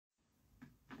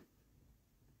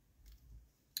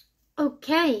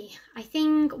Okay, I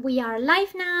think we are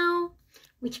live now,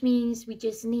 which means we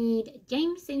just need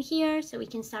James in here so we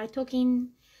can start talking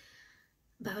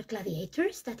about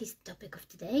gladiators. That is the topic of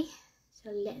today. So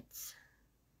let's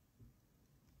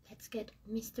get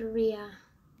Mr. Ria.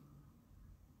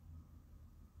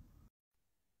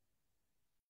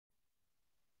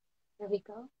 There we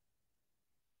go.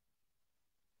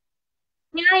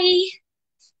 Hi.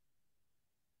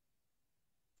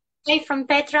 Hi from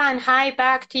Petra and hi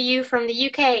back to you from the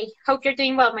UK. Hope you're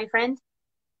doing well, my friend.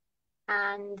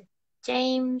 And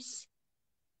James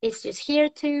is just here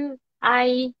too.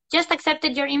 I just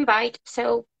accepted your invite,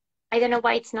 so I don't know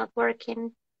why it's not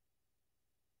working.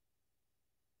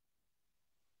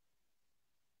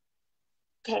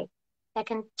 Okay,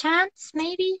 second chance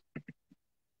maybe.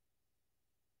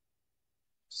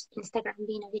 Just Instagram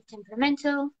being a bit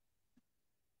temperamental.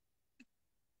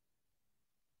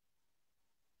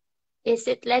 Is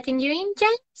it letting you in,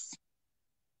 James?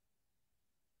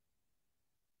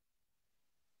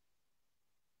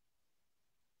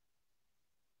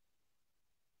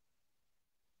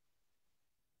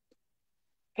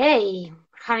 Hey,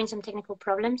 having some technical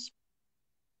problems.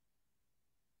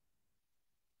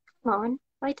 Come on,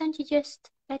 why don't you just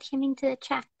let him into the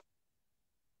chat?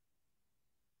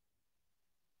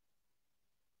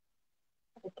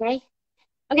 Okay.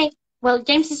 Okay, well,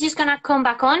 James is just gonna come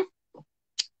back on.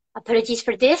 Apologies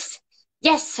for this.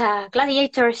 Yes,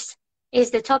 gladiators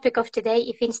is the topic of today,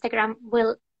 if Instagram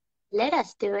will let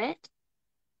us do it.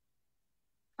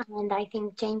 And I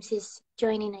think James is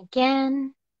joining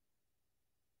again.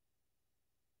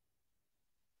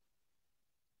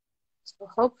 So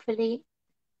hopefully.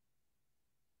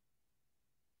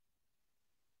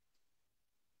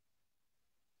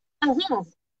 Oh,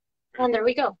 and there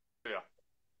we go. Yeah.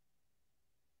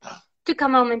 Took a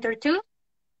moment or two.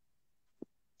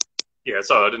 Yeah,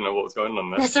 sorry, I didn't know what was going on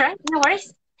there. That's all right, no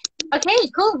worries. Okay,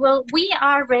 cool. Well, we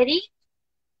are ready.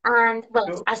 And, well,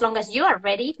 cool. As long as you are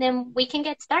ready, then we can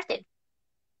get started.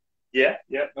 Yeah,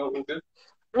 no, all good.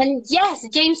 And yes,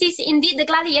 James is indeed the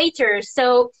gladiator.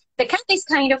 So the cat is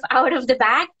kind of out of the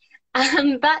bag.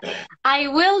 But I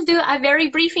will do a very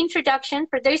brief introduction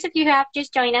for those of you who have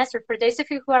just joined us, or for those of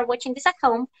you who are watching this at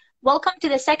home. Welcome to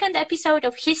the second episode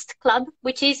of HISTCLUB,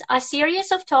 which is a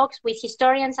series of talks with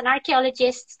historians and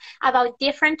archaeologists about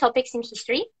different topics in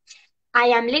history. I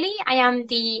am Lily. I am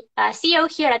the CEO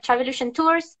here at Travelusion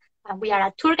Tours. We are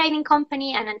a tour guiding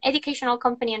company and an educational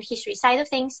company on history side of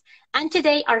things. And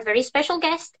today, our very special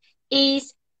guest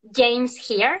is James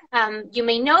here. You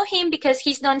may know him because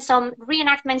he's done some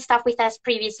reenactment stuff with us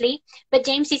previously, but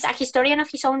James is a historian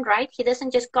of his own right. He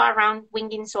doesn't just go around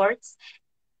winging swords.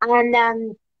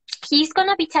 And he's going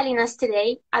to be telling us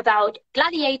today about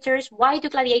gladiators. Why do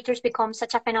gladiators become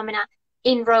such a phenomena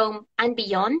in Rome and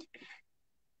beyond?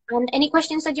 And any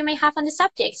questions that you may have on the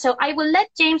subject. So I will let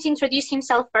James introduce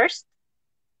himself first.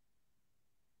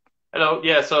 Hello,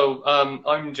 yeah, so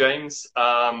I'm James.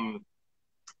 I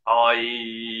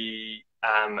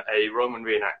am a Roman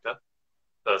reenactor,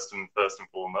 first and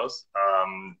foremost.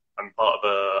 I'm part of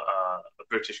a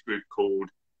British group called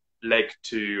Leg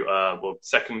 2,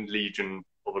 Second Legion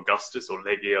of Augustus, or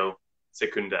Legio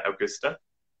Secunda Augusta,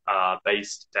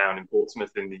 based down in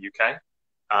Portsmouth in the UK.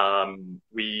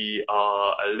 We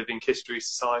are a living history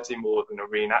society more than a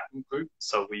reenactment group,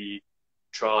 so we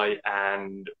try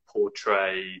and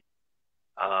portray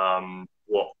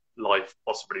what life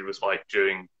possibly was like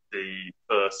during the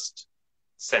 1st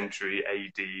century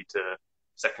AD to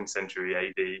 2nd century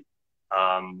AD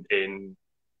in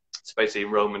basically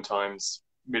in Roman times,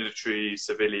 military,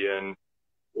 civilian,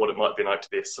 what it might be like to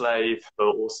be a slave, but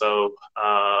also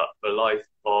the life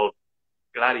of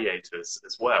gladiators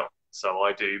as well. So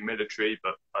I do military,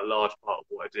 but a large part of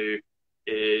what I do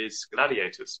is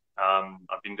gladiators.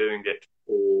 I've been doing it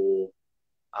for,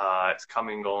 it's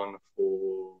coming on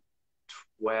for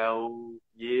 12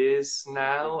 years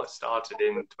now. I started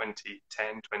in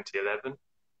 2010, 2011.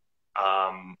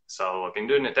 So I've been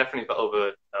doing it definitely for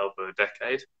over a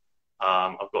decade.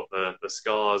 I've got the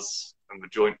scars and the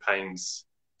joint pains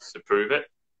to prove it.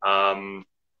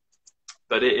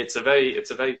 But it's a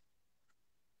very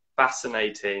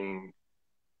fascinating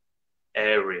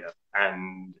area,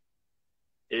 and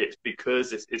it's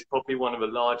because it's probably one of the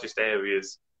largest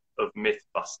areas of myth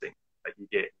busting that you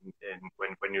get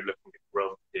when you're looking at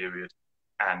Rome period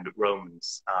and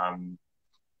Romans.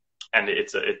 And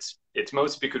it's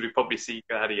mostly because we probably see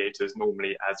gladiators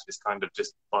normally as this kind of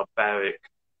just barbaric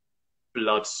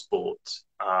blood sport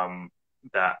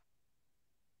that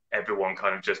everyone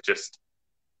kind of just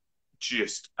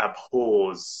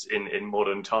abhors in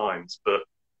modern times. But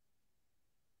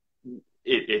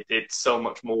it's so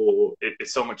much more.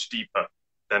 It's so much deeper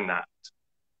than that,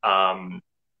 and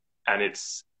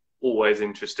it's always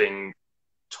interesting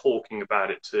talking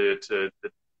about it to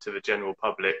the general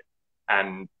public,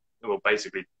 and well,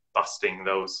 basically busting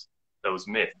those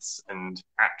myths and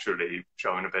actually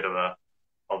showing a bit of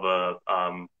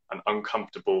an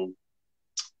uncomfortable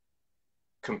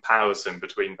comparison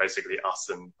between basically us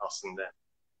and them.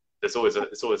 It's always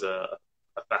a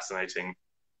fascinating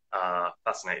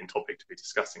topic to be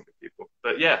discussing with people.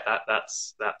 But yeah,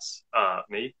 that's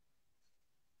me.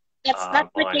 That's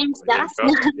what My James does.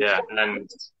 intro.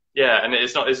 And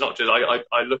it's not just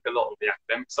I look a lot at the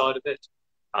academic side of it.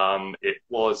 It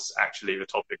was actually the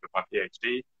topic of my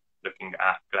PhD, looking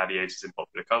at gladiators in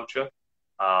popular culture.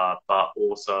 But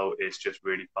also it's just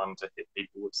really fun to hit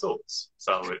people with thoughts.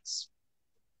 So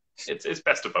it's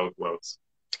best of both worlds.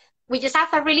 We just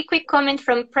have a really quick comment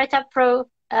from Preta Pro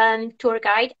tour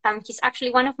guide. He's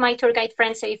actually one of my tour guide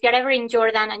friends. So if you're ever in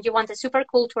Jordan and you want a super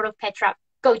cool tour of Petra,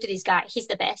 go to this guy. He's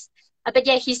the best. But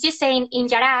yeah, he's just saying in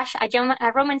Jarash,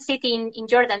 a Roman city in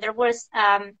Jordan, there was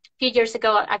a few years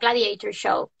ago a gladiator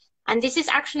show. And this is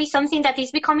actually something that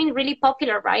is becoming really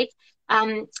popular, right?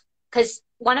 Because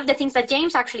one of the things that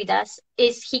James actually does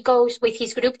is he goes with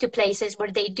his group to places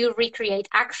where they do recreate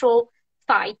actual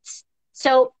fights.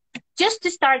 So just to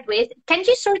start with, can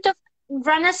you sort of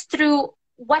run us through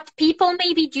what people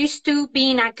maybe used to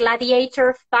be in a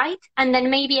gladiator fight, and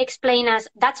then maybe explain us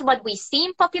that's what we see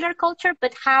in popular culture,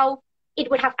 but how it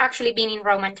would have actually been in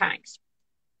Roman times?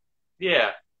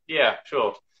 Yeah,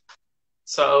 sure.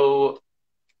 So,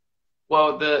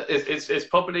 well, it's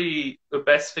probably the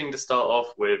best thing to start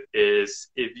off with is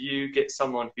if you get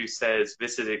someone who says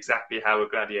this is exactly how a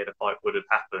gladiator fight would have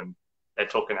happened, they're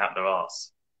talking out their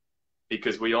arse,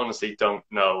 because we honestly don't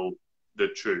know the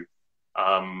truth.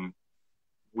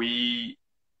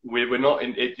 We're not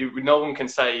in it. No one can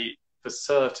say for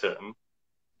certain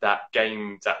that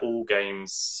all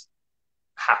games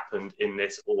happened in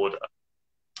this order.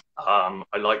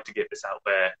 I like to get this out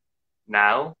there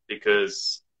now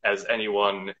because, as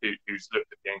anyone who's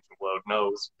looked at the ancient world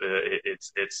knows,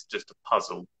 it's just a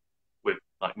puzzle with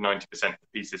like 90% of the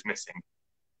pieces missing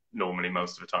normally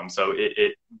most of the time. So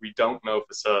we don't know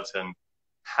for certain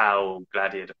how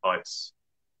gladiator fights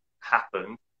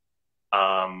happen.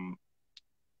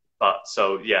 But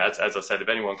so yeah, as I said, if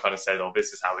anyone kind of said, "Oh,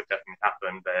 this is how it definitely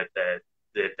happened,"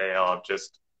 they are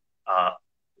just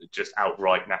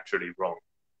outright naturally wrong.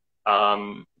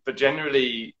 But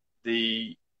generally,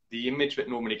 the image that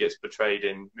normally gets portrayed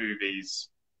in movies,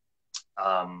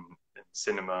 in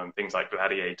cinema, and things like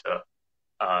Gladiator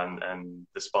and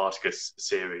the Spartacus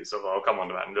series, although I'll come on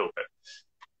to that in a little bit,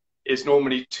 is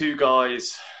normally two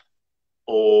guys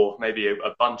or maybe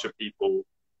a bunch of people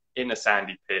in a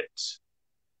sandy pit,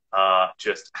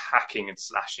 just hacking and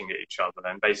slashing at each other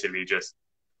and basically just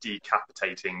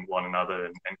decapitating one another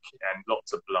and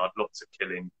lots of blood, lots of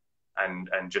killing, and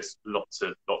just lots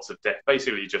of death.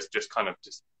 Basically, it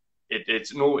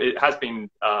has been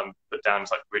put down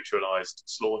as like ritualized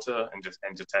slaughter and just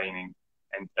entertaining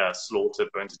and slaughter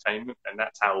for entertainment, and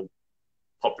that's how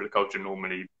popular culture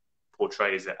normally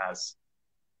portrays it as.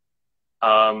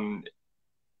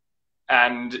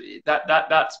 And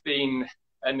that's been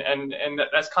and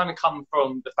that's kind of come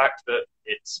from the fact that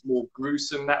it's more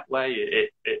gruesome that way.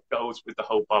 It goes with the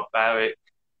whole barbaric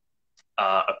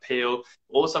appeal.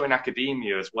 Also in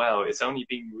academia as well. It's only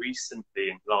been recently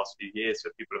in the last few years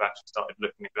that people have actually started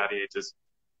looking at gladiators,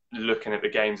 looking at the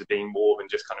games as being more than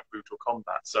just kind of brutal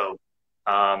combat. So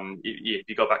if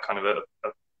you go back kind of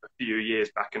a few years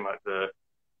back in like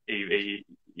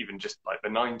even just like the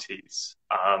 90s,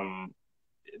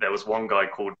 there was one guy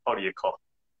called Polyakov,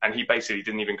 and he basically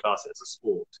didn't even class it as a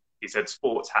sport. He said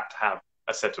sports had to have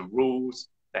a set of rules,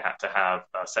 they had to have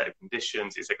a set of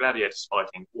conditions. He said gladiators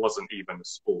fighting wasn't even a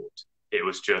sport. It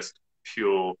was just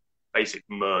pure basic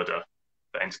murder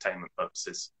for entertainment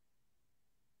purposes,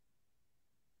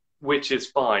 which is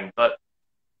fine. But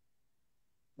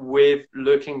with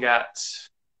looking at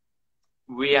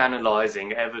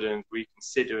reanalyzing evidence,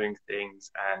 reconsidering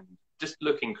things, and just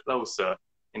looking closer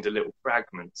into little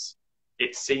fragments,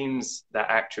 it seems that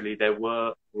actually there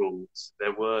were rules,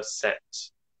 there were set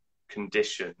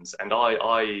conditions, and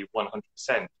I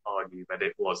 100% argue that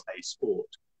it was a sport,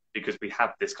 because we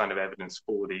have this kind of evidence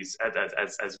for these,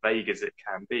 as vague as it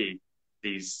can be,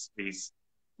 these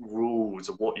rules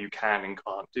of what you can and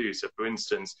can't do. So for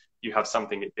instance, you have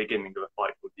something at the beginning of a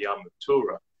fight called the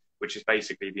armatura, which is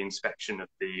basically the inspection of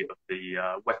the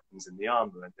weapons in the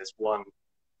armor, and there's one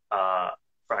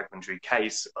fragmentary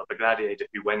case of a gladiator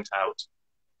who went out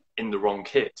in the wrong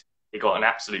kit. He got an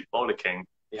absolute bollocking.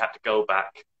 He had to go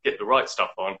back get the right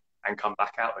stuff on, and come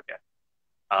back out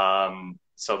again.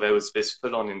 So there was this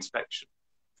full-on inspection.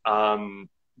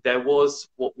 There was,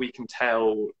 what we can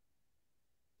tell,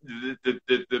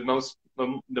 the most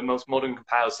modern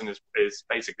comparison is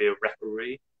basically a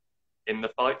referee in the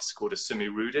fights called a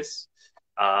semi-rudis.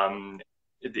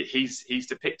 He's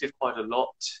depicted quite a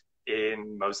lot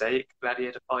in mosaic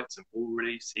gladiator fights and full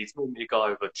release. He's normally a guy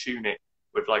with a tunic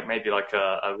with maybe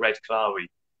a red clawy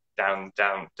down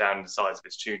the sides of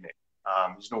his tunic.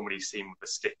 He's normally seen with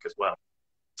a stick as well.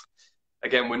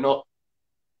 Again,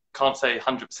 can't say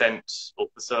 100% or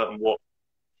for certain what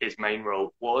his main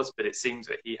role was, but it seems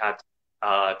that he had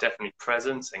definitely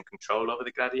presence and control over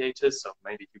the gladiators, so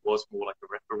maybe he was more like a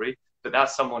referee. But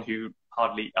that's someone who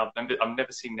I've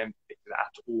never seen them depicted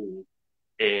at all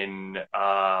in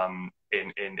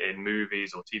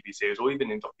movies or TV series or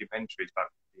even in documentaries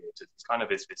about gladiators. It's kind of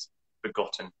this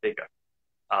forgotten figure.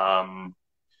 And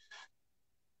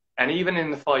even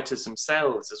in the fighters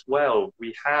themselves as well,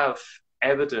 we have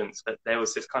evidence that there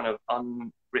was this kind of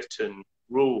unwritten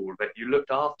rule that you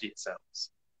looked after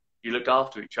yourselves. You looked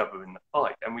after each other in the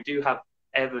fight. And we do have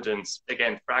evidence,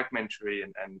 again, fragmentary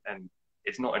and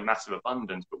it's not in massive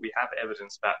abundance, but we have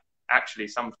evidence that actually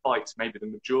some fights, maybe the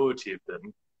majority of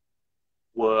them,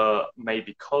 were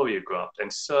maybe choreographed,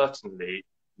 and certainly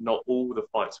not all the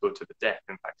fights were to the death.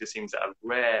 In fact, it seems that a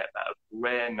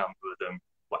rare number of them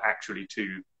were actually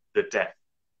to the death.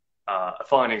 A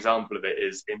fine example of it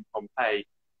is in Pompeii.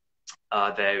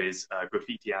 There is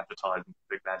graffiti advertising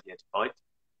for the gladiator fight,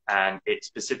 and it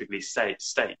specifically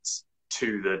states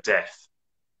to the death.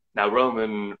 Now,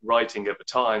 Roman writing at the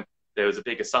time, there was a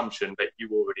big assumption that you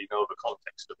already know the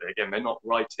context of it. Again, they're not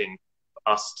writing for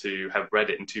us to have read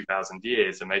it in 2,000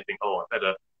 years, and they think, oh, I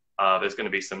better, there's going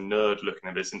to be some nerd looking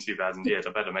at this in 2,000 years.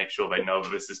 I better make sure they know that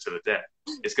this is to the death.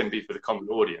 It's going to be for the common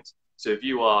audience. So if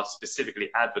you are specifically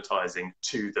advertising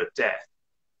to the death,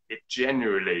 it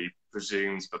generally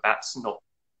presumes that that's not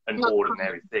an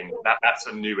ordinary thing. That's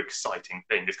a new, exciting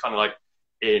thing. It's kind of like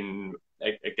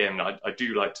again, I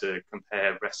do like to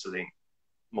compare wrestling,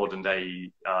 modern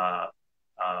day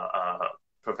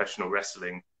professional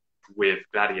wrestling, with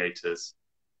gladiators.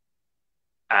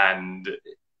 And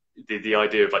the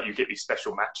idea of you get these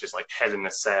special matches like Hell in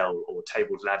a Cell or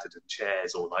tables, ladders and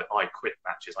chairs, or I Quit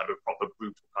matches, the proper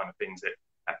brutal kind of things that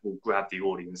will grab the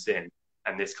audience in.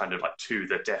 And this kind of to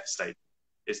the death state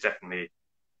is definitely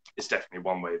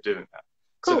one way of doing that.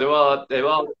 Cool. So there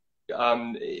are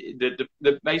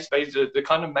the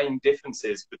kind of main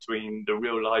differences between the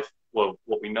real life, well,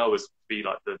 what we know as to be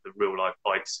the real life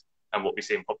fights and what we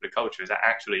see in popular culture is that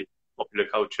actually popular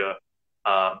culture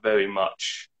very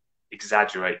much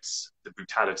exaggerates the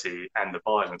brutality and the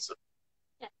violence of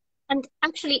it. And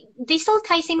actually, this all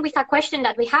ties in with a question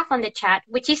that we have on the chat,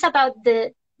 which is about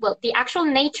the actual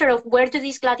nature of where do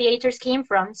these gladiators came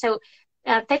from. So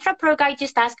Petra Pro Guy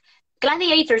just asked,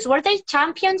 gladiators, were they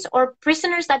champions or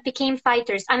prisoners that became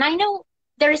fighters? And I know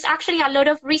there is actually a lot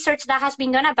of research that has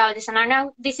been done about this, and I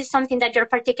know this is something that you're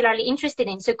particularly interested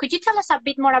in. So could you tell us a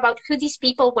bit more about who these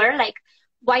people were?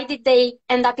 Why did they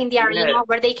end up in the arena,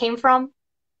 where they came from?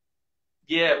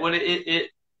 Yeah, well,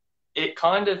 it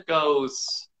kind of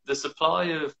goes, the supply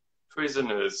of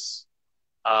prisoners,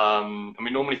 and we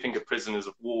normally think of prisoners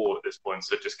of war at this point,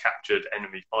 so just captured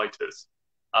enemy fighters.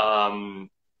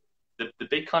 The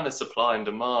big kind of supply and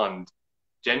demand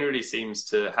generally seems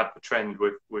to have the trend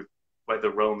with whether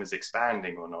Rome is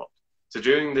expanding or not. So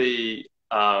during the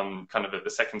kind of at the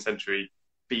 2nd century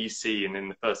BC and in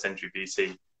the 1st century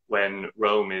BC, when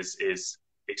Rome is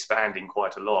expanding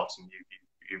quite a lot, and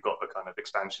you've got the kind of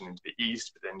expansion into the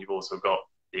east, but then you've also got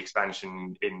the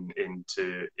expansion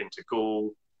into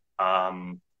Gaul.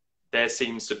 There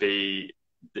seems to be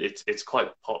it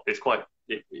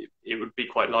would be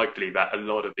quite likely that a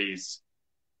lot of these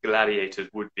gladiators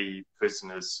would be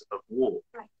prisoners of war.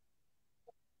 Right.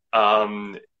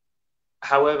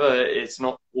 However, that's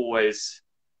not always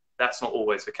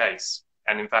the case.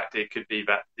 And in fact, it could be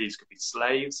that these could be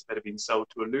slaves that have been sold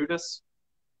to a ludus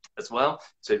as well.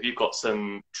 So if you've got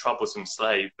some troublesome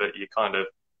slave that you kind of,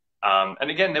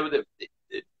 and again, there were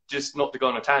just not to go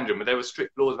on a tangent, but there were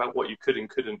strict laws about what you could and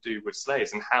couldn't do with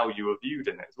slaves and how you were viewed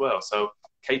in it as well. So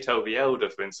Cato the Elder,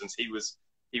 for instance, he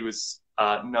was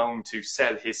known to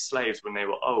sell his slaves when they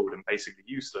were old and basically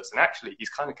useless. And actually, he's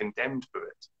kind of condemned for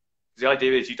it. The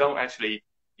idea is you don't actually,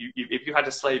 if you had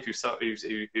a slave who's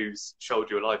showed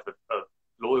you a life of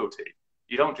loyalty,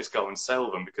 you don't just go and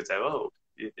sell them because they're old.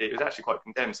 It was actually quite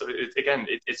condemned. So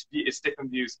it's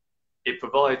different views. It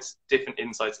provides different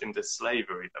insights into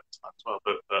slavery at the time as well.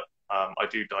 But I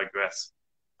do digress.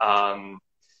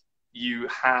 You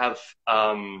have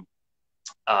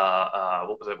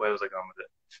what was it? Where was I going with it?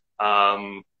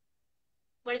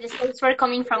 Where the slaves were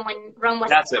coming from when Rome was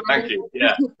That's it. Thank founded. you.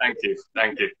 Yeah. Thank you.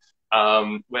 Thank you.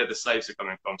 Where the slaves are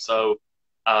coming from. So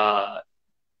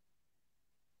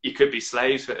it could be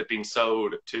slaves that have been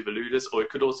sold to the ludus, or it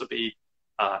could also be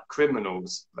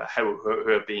criminals who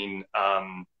have been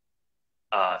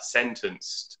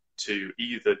sentenced to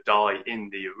either die in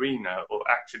the arena or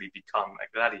actually become a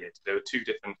gladiator. There were two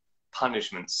different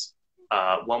punishments.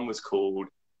 One was called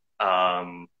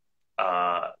damnatio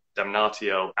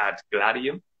ad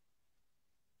gladium,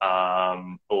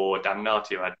 or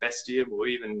damnatio ad bestium, or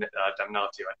even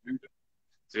damnatio ad ludum.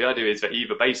 So the idea is that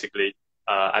either basically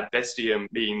ad bestium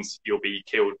means you'll be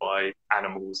killed by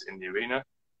animals in the arena.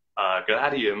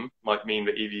 Gladium might mean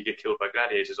that either you get killed by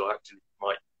gladiators or actually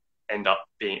might end up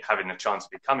having a chance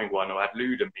of becoming one, or ad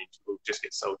ludum means you'll just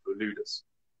get sold to a ludus.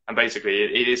 And basically,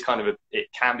 it is kind of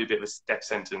it can be a bit of a death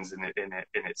sentence in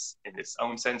its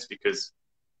own sense, because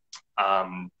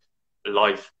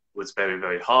life was very,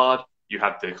 very hard. You do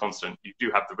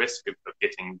have the risk of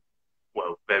getting,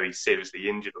 well, very seriously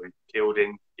injured or killed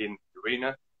in the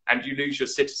arena, and you lose your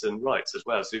citizen rights as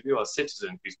well. So if you are a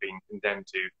citizen who's been condemned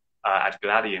to ad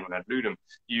gladium and ad ludum,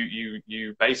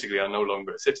 you basically are no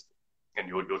longer a citizen, and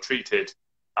you're treated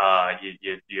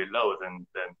you're lower than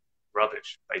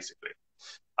rubbish, basically.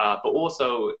 But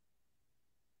also,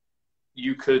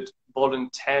 you could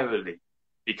voluntarily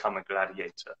become a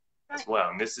gladiator as well,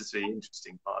 and this is the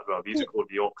interesting part as well. These are called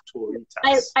the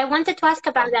auctoritas. I wanted to ask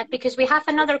about that because we have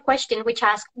another question which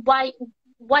asks what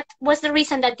was the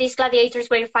reason that these gladiators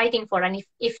were fighting for, and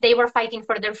if they were fighting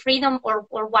for their freedom or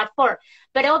what for.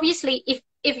 But obviously, if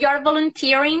you are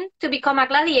volunteering to become a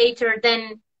gladiator,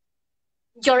 then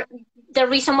the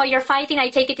reason why you're fighting, I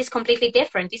take it, is completely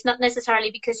different. It's not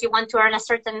necessarily because you want to earn a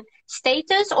certain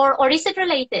status, or is it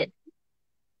related?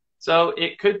 So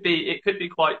it could be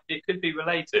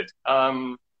related.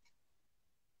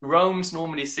 Rome's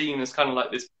normally seen as kind of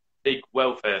like this big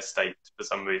welfare state for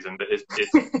some reason, but it's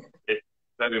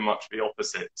very much the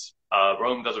opposite.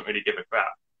 Rome doesn't really give a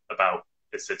crap about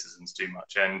its citizens too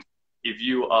much, and if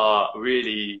you are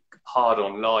really hard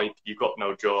on life, you've got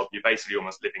no job, you're basically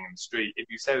almost living in the street. If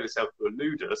you sell yourself to a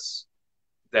ludus,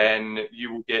 then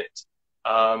you will get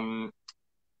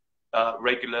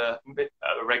regular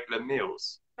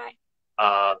meals, right?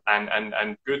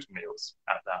 And good meals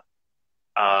at that.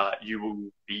 You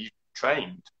will be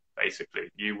trained,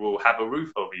 basically. You will have a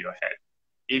roof over your head.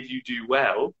 If you do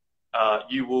well,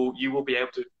 you will be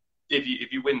able to.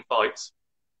 If you win fights,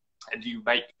 and you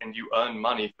earn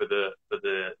money for the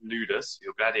ludus,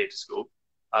 your gladiator school,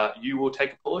 you will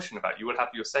take a portion of that. You will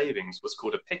have your savings, what's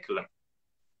called a picculum.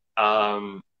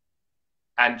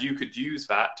 And you could use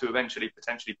that to eventually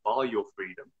potentially buy your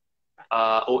freedom,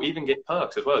 or even get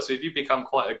perks as well. So if you become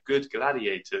quite a good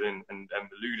gladiator and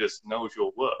the ludus knows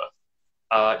your worth,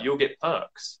 you'll get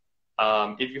perks.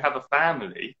 If you have a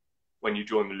family, when you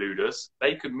join the ludus,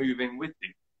 they could move in with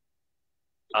you.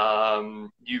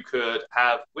 You could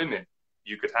have women.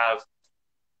 You could have,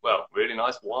 well, really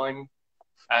nice wine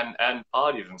and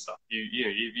parties and stuff.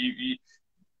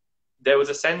 There was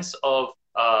a sense of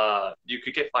you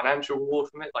could get financial reward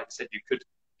from it. Like I said, you could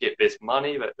get this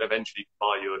money that eventually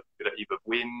you could either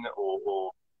win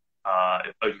or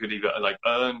you could either like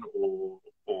earn or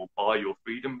buy your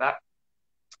freedom back.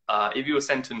 If you were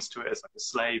sentenced to it as like a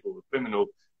slave or a criminal,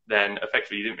 then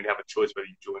effectively you didn't really have a choice whether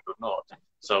you joined or not.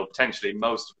 So potentially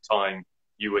most of the time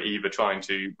you were either trying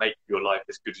to make your life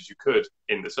as good as you could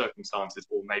in the circumstances,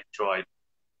 or maybe tried,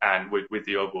 and with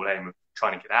the overall aim of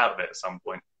trying to get out of it at some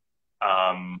point,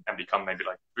 and become maybe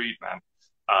like a freedman,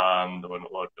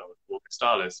 or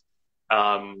Stalis.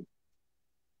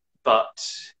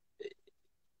 But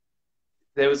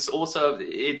there was also,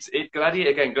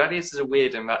 gladiators are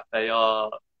weird in that they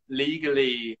are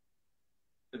legally,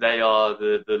 they are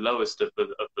the lowest of the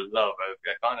low.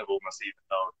 They're kind of almost even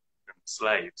lower than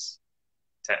slaves,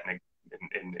 technically,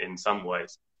 in some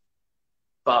ways.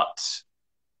 But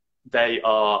they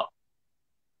are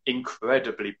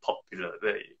incredibly popular.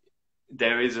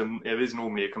 There is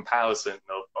normally a comparison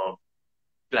of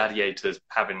gladiators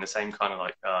having the same kind of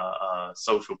like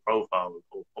social profile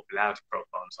or popularity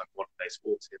profiles, like what they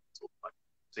sports heroes, or like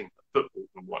things like football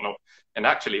and whatnot. And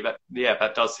actually, that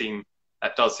does seem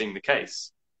the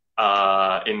case.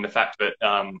 In the fact that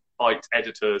fight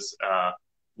editors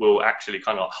will actually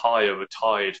kind of hire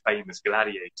retired famous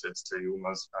gladiators to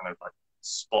almost kind of like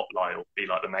spotlight or be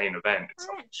like the main event in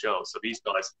some show. So these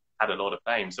guys had a lot of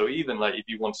fame. So even like if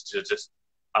you wanted to just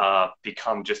try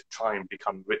and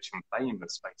become rich and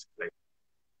famous, basically,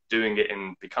 doing it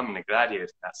in becoming a gladiator in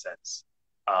that sense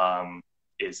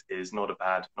is not a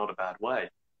bad way.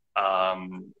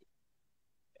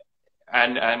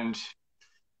 And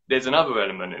there's another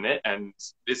element in it, and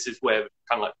this is where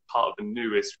kind of like part of the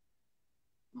newest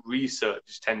research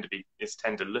is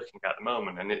tend to looking at the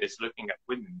moment, and it's looking at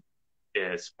women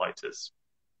as fighters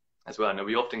as well. Now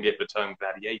we often get the term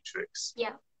gladiatrix.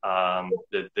 Yeah.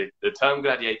 The term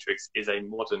gladiatrix is a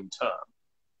modern term.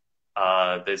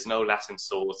 There's no Latin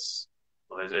source,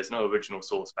 or there's no original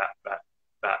source that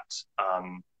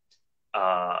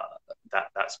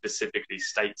specifically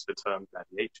states the term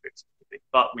gladiatrix.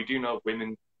 But we do know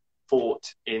women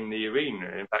fought in the arena.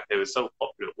 In fact, they were so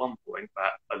popular at one point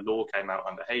that a law came out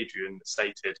under Hadrian that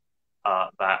stated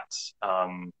that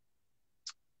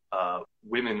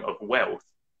women of wealth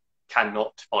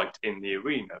cannot fight in the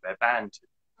arena. They're banned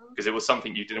because it was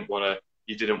something you didn't want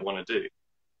to do.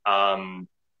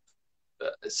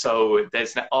 So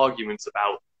there's arguments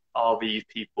about, are these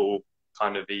people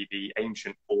kind of the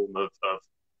ancient form of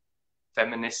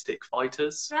feministic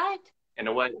fighters? Right. In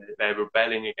a way, they're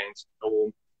rebelling against the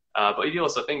norm. But if you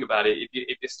also think about it,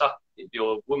 if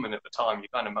you're a woman at the time, you're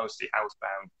kind of mostly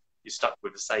housebound. You're stuck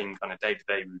with the same kind of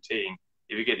day-to-day routine.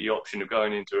 If you get the option of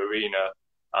going into arena,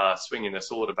 swinging a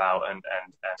sword about and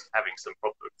having some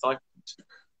proper excitement.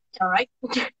 All right.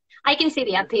 I can see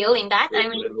the appeal in that. I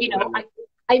mean, you know,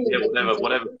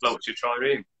 whatever floats your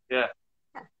trireme. Yeah.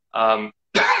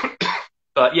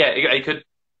 But yeah, it could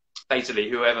basically,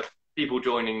 whoever people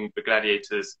joining the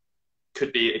Gladiators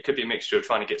could be a mixture of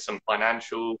trying to get some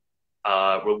financial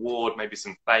reward, maybe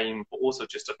some fame, but also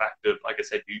just a fact of, like I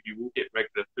said, you will get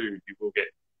regular food, you will get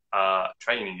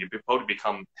training, you'll probably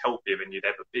become healthier than you'd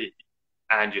ever be,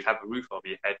 and you'd have a roof over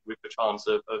your head with the chance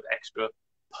of extra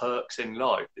perks in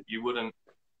life that you wouldn't,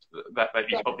 that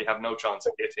you probably have no chance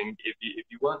of getting if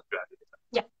you weren't a gladiator.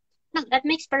 Yeah. No, that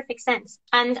makes perfect sense.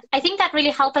 And I think that really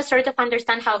helps us sort of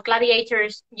understand how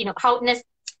gladiators, you know, how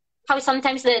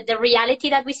sometimes the reality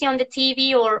that we see on the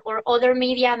TV or other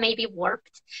media may be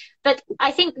warped. But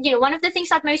I think, you know, one of the things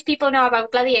that most people know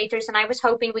about gladiators, and I was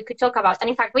hoping we could talk about, and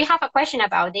in fact, we have a question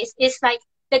about this, is like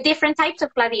the different types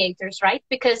of gladiators, right?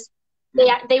 Because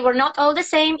they were not all the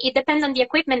same. It depends on the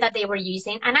equipment that they were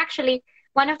using. And actually,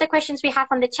 one of the questions we have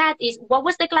on the chat is, what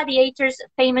was the gladiator's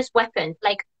famous weapon?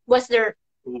 Like, was there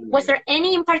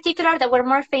any in particular that were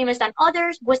more famous than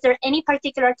others? Was there any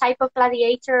particular type of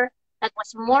gladiator that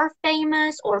was more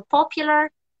famous or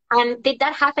popular? And did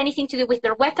that have anything to do with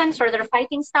their weapons or their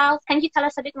fighting styles? Can you tell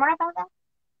us a bit more about that?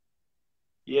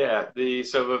 Yeah, the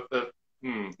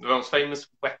most famous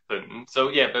weapon. So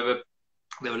yeah, there were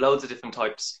loads of different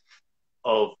types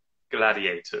of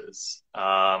gladiators.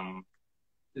 The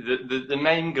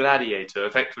name gladiator,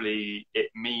 effectively, it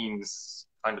means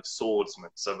kind of swordsman.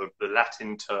 So the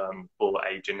Latin term for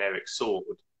a generic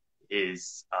sword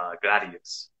is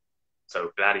gladius. So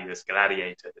gladius,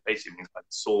 gladiator, it basically means like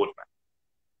swordman.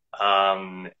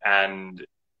 And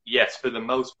yes, for the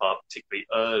most part, particularly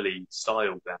early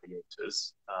style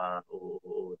gladiators,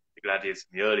 or the gladiators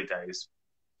in the early days,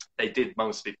 they did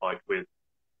mostly fight with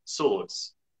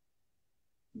swords.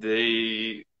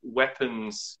 The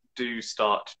weapons do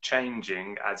start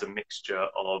changing as a mixture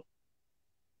of,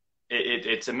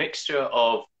 it's a mixture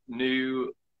of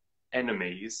new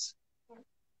enemies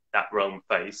that Rome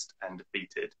faced and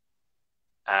defeated,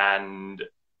 and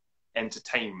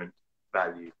entertainment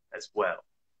value as well.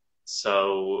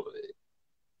 So,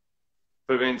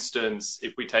 for instance,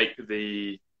 if we take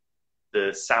the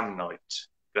Samnite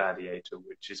gladiator,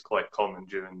 which is quite common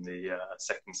during the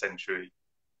 2nd century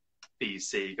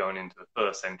BC going into the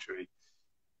 1st century,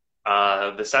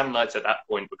 the Samnites at that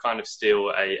point were kind of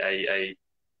still a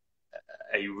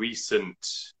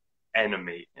recent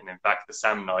enemy, and in fact, the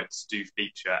Samnites do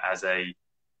feature as a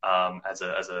kind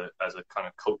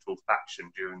of cultural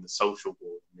faction during the social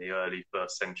war in the early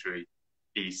 1st century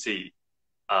BC.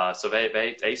 So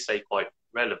they stay quite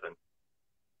relevant.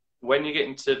 When you get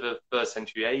into the 1st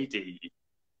century AD,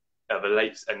 the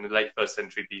late 1st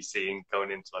century BC and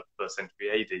going into like the 1st century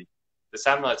AD, the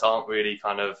Samnites aren't really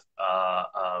kind of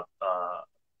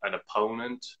an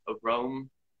opponent of Rome,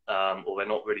 or they're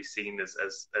not really seen as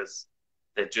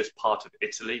they're just part of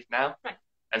Italy now. Right.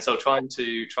 And so trying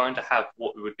to have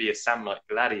what would be a Samnite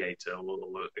gladiator,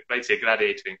 or basically a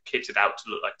gladiator and kitted out to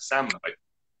look like a Samnite,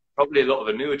 probably a lot of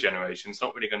the newer generations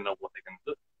not really going to know what they're going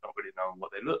to look, not really knowing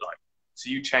what they look like. So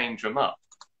you change them up.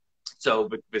 So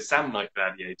with the Samnite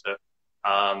gladiator,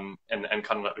 and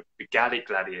kind of like the Gallic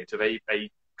gladiator, they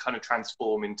kind of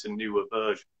transform into newer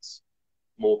versions,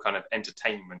 more kind of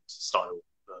entertainment style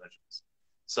versions.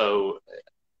 So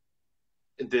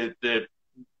the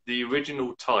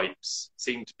original types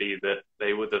seem to be that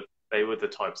they were the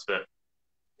types that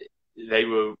they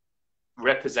were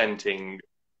representing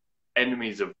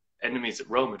enemies that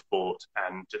Rome had fought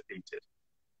and defeated.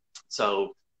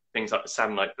 So things like the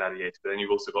Samnite gladiator, but then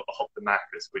you've also got the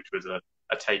Hoplomachus, which was a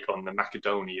take on the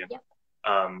Macedonian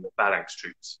phalanx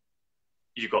troops.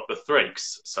 You've got the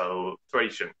Thrakes, so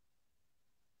Thracian.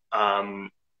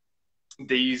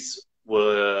 These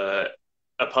were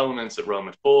opponents that Rome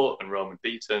had fought and Rome had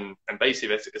beaten, and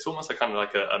basically it's almost like kind of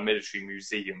like a military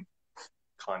museum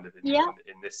kind of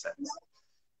in this sense.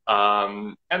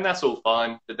 And that's all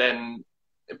fine, but then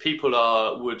people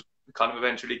would kind of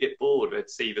eventually get bored. They'd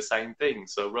see the same thing,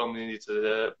 so Rome needed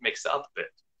to mix it up a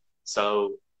bit.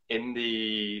 So in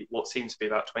what seems to be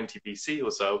about 20 BC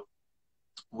or so,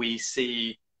 we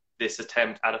see this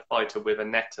attempt at a fighter with a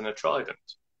net and a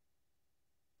trident.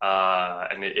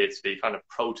 And it's the kind of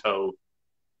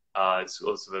it's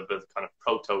also the kind of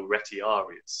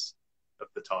proto-retiarius of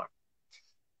the time.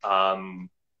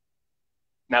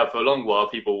 Now, for a long while,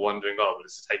 people were wondering, oh, well,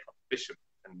 it's a take on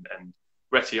fishermen. And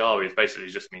retiarius basically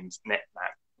just means net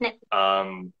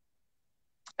man.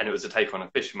 And it was a take on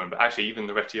a fisherman. But actually, even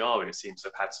the retiarius seems to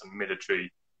have had some military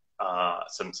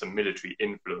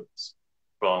influence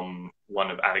from one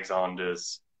of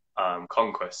Alexander's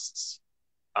conquests.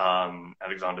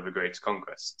 Alexander the Great's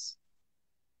conquests.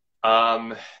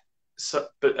 So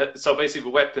basically the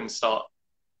weapons start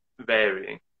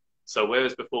varying. So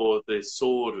whereas before the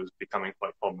sword was becoming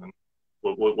quite common,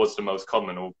 was the most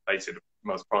common or basically the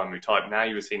most primary type, now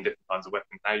you were seeing different kinds of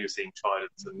weapons. Now you're seeing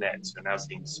tridents and nets. You're now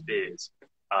seeing spears.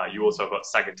 You also got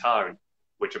sagittari,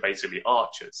 which are basically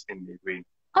archers in the arena.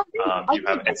 You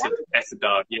have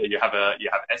esidari. Yeah, you have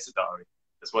esidari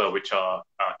as well, which are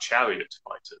chariot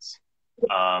fighters.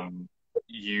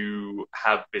 You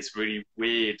have this really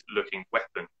weird looking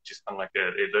weapon, which is kind of like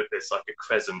it's like a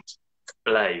crescent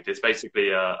blade. It's basically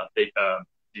a big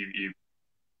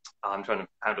I'm trying to,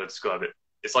 how do I describe it?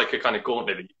 It's like a kind of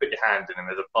gauntlet that you put your hand in and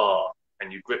there's a bar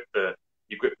and you grip the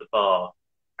bar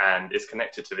and it's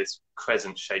connected to this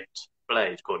crescent shaped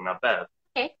blade called an abel.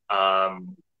 Okay.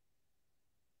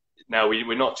 Now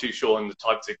we're not too sure on the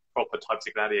proper types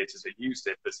of gladiators that used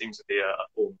it, but it seems to be a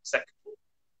form of second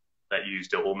that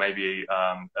used it, or maybe or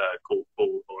a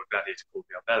gladiator called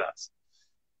the Arbelas.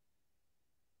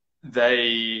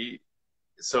 They're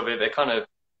kind of,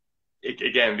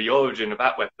 again, the origin of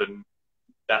that weapon,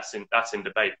 that's in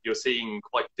debate. You're seeing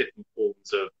quite different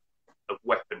forms of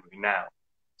weaponry now.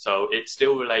 So it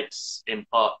still relates in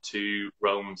part to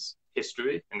Rome's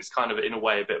history, and it's kind of, in a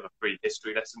way, a bit of a free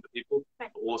history lesson to people.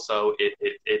 But also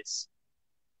it's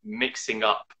mixing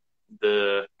up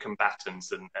the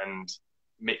combatants and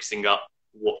mixing up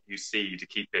what you see to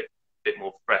keep it a bit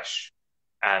more fresh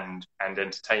and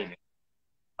entertaining.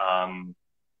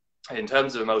 In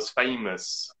terms of the most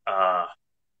famous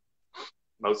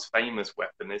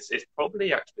weapon, it's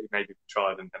probably actually maybe the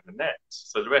trident and the net.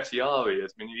 So the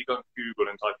retiarius, I mean, if you go on Google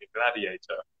and type in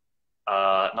gladiator,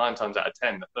 9 times out of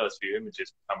 10, the first few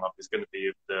images that come up is going to be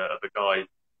of the guy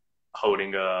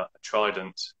holding a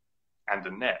trident and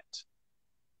a net.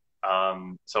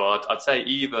 So I'd say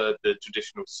either the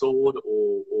traditional sword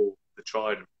or the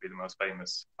trident would be the most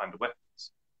famous kind of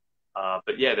weapons.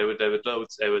 But yeah, there were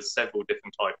several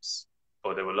different types,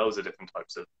 or there were loads of different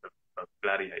types of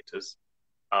gladiators.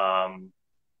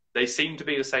 They seem to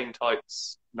be the same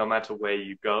types no matter where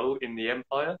you go in the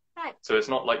empire. Right. So it's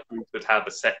not like Greece would have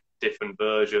a set different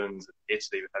versions,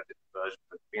 Italy would have different versions,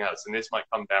 and everything else. And this might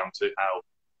come down to how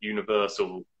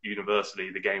universally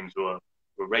the games were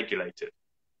regulated.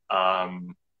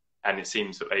 And it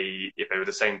seems that if they were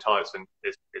the same types, then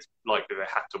it's likely they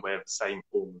had to wear the same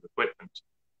form of equipment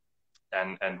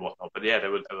and whatnot. But yeah,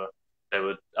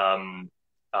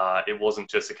 it wasn't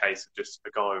just a case of just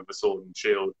a guy with a sword and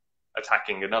shield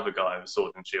attacking another guy with a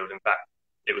sword and shield. In fact,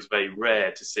 it was very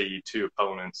rare to see two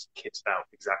opponents kitted out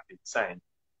exactly the same,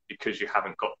 because you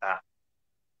haven't got that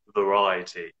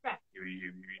variety. Right.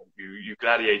 You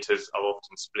gladiators are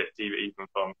often split, even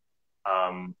from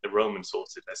the Roman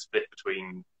sources. They're split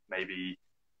between maybe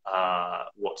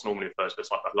what's normally referred to as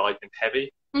like a light and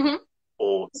heavy,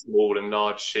 or small and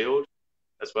large shield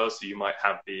as well. So you might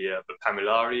have the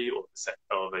pamillari or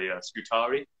the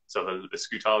scutari. So the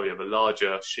scutari are the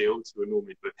larger shields, who are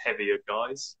normally with heavier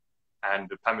guys, and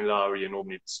the pamillari are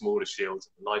normally the smaller shields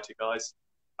and the lighter guys.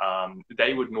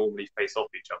 They would normally face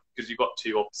off each other because you've got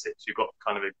two opposites. You've got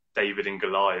kind of a David and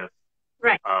Goliath,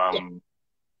 right?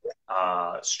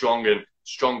 Strong and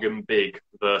big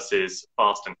versus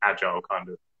fast and agile kind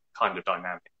of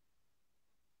dynamic.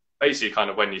 Basically, kind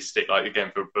of when you stick, like,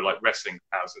 again, for like wrestling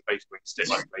powers, basically when you stick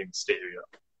like Rey Mysterio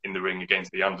in the ring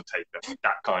against the Undertaker,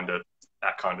 that kind of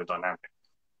dynamic.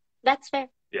 That's fair.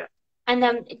 Yeah.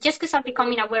 And just because I'm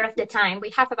becoming aware of the time,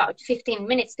 we have about 15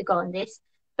 minutes to go on this.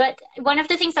 But one of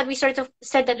the things that we sort of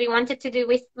said that we wanted to do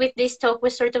with this talk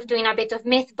was sort of doing a bit of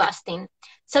myth busting.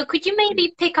 So could you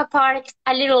maybe pick apart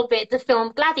a little bit the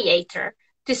film Gladiator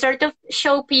to sort of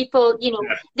show people, you know,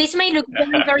 this may look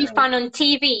very, very fun on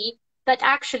TV, but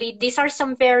actually these are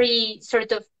some very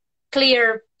sort of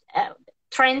clear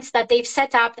trends that they've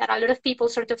set up that a lot of people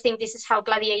sort of think this is how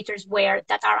gladiators were,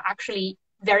 that are actually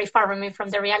very far removed from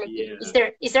the reality.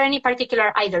 Yeah. Is there any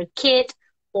particular either kid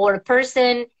or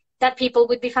person that people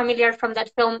would be familiar from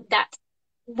that film that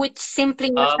would simply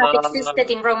not have existed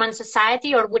in Roman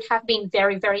society, or would have been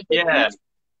very, very different?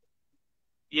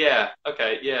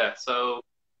 Okay, yeah. So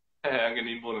I'm going to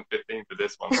need more than 15 for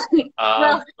this one.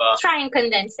 Well, but, try and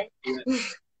condense it.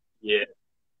 yeah.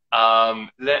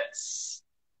 Let's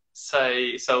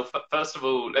say, so first of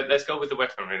all, let's go with the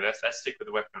weaponry. Let's stick with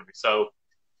the weaponry. So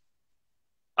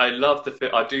I love the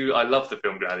film. I love the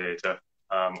film Gladiator.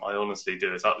 I honestly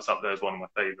do. It's up there as one of my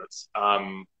favorites.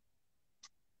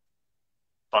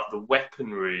 But the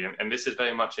weaponry, and this is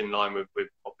very much in line with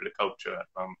popular culture as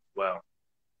well,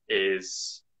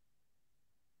 is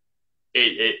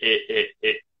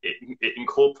it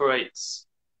incorporates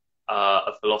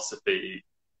a philosophy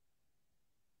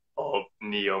of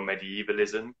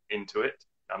neo-medievalism into it.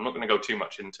 I'm not going to go too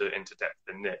much into depth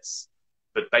in this,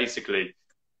 but basically,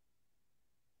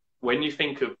 when you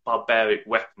think of barbaric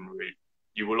weaponry,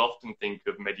 you will often think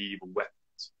of medieval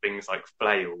weapons, things like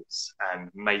flails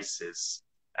and maces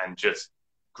and just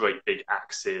great big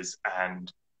axes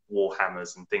and war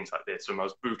hammers and things like this. The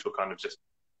most brutal kind of just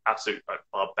absolute like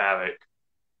barbaric,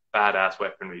 badass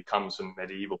weaponry comes from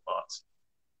medieval parts.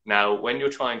 Now, when you're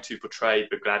trying to portray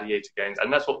the gladiator games,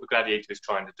 and that's what the Gladiator is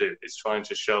trying to do, it's trying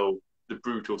to show the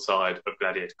brutal side of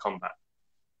gladiator combat.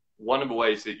 One of the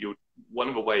ways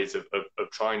of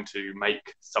trying to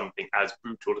make something as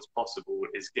brutal as possible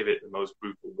is give it the most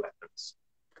brutal weapons.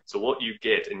 So what you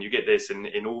get, and you get this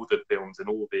in all the films and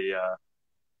all the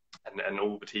and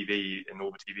all the TV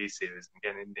series, and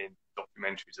again in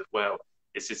documentaries as well,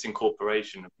 it's this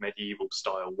incorporation of medieval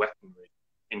style weaponry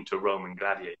into Roman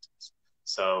gladiators.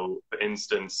 So, for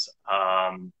instance,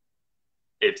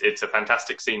 it's a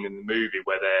fantastic scene in the movie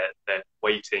where they're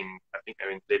waiting. I think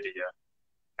they're in Libya,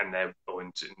 and they're or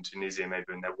in Tunisia maybe,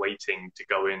 and they're waiting to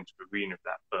go into the arena for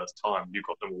that first time. You've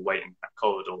got them all waiting in that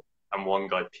corridor, and one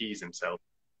guy pees himself.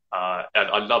 And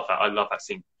I love that. I love that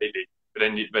scene completely. But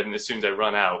then as soon as they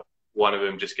run out, one of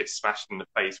them just gets smashed in the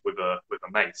face with a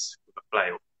mace, with a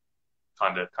flail,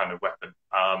 kind of weapon.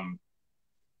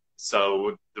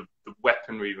 So the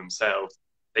weaponry themselves,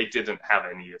 they didn't have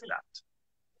any of that.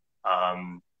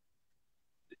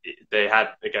 They had,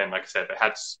 again, like I said, they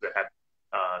had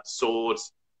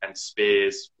swords and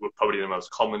spears were probably the most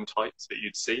common types that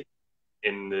you'd see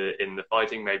in the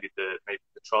fighting. Maybe the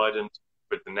trident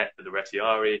with the net for the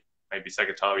retiari. Maybe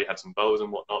Segatari had some bows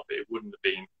and whatnot, but it wouldn't have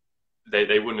been.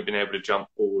 They wouldn't have been able to jump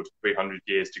forward 300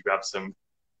 years to grab some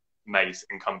mace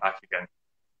and come back again.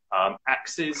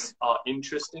 Axes are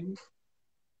interesting,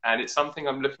 and it's something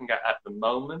I'm looking at the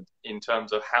moment in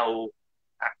terms of how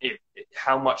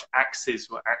much axes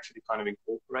were actually kind of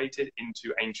incorporated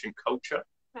into ancient culture.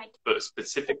 Right. But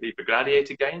specifically for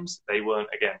gladiator games, they weren't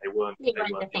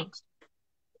used.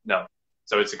 No.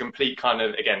 So it's a complete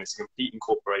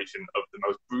incorporation of the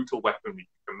most brutal weaponry you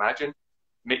can imagine,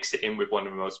 mix it in with one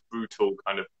of the most brutal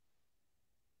kind of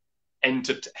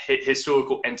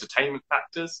historical entertainment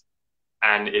factors.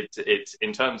 And it's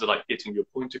in terms of like getting your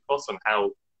point across on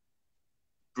how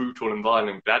brutal and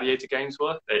violent gladiator games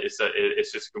were. It's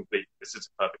just a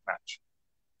perfect match.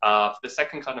 The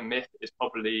second kind of myth is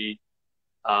probably,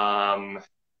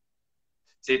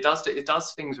 it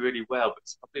does things really well, but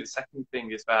it's probably the second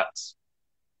thing is that,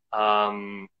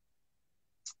 I'll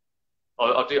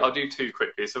do two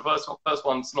quickly. So first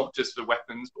one's not just the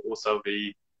weapons, but also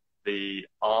the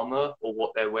armor or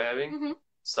what they're wearing. Mm-hmm.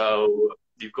 So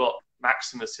you've got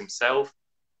Maximus himself.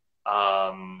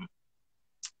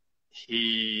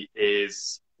 He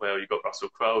is, well, you've got Russell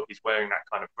Crowe. He's wearing that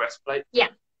kind of breastplate. Yeah.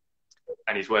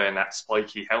 And he's wearing that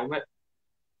spiky helmet.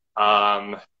 We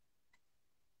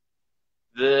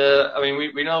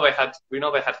know they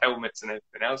had helmets and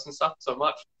everything else and stuff so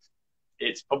much.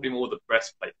 It's probably more the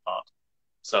breastplate part.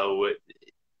 So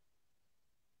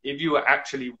if you were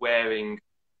actually wearing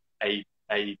a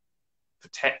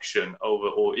protection over,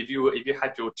 or if you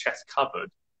had your chest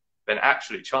covered, then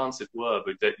actually chances were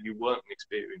that you weren't an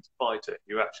experienced fighter.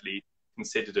 You were actually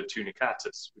considered a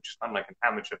tunicatus, which is kind of like an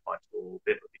amateur fighter or a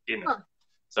bit of a beginner. Huh.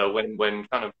 So when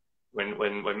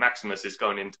Maximus is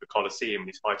going into the Colosseum,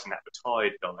 he's fighting that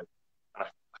retired guy. And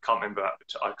I I can't remember a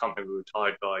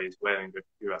retired guy is wearing a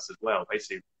cuirass as well.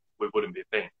 Basically, it wouldn't be a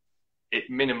thing. It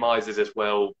minimizes as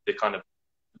well the kind of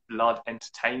blood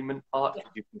entertainment part. Yeah.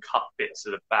 You can cut bits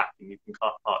of the back and you can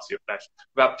cut parts of your flesh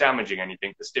without damaging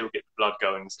anything, to still get the blood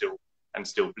going and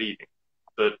still bleeding.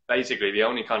 But basically, the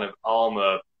only kind of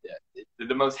armor,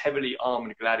 the most heavily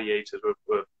armored gladiators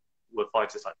were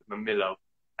fighters like the Mamillo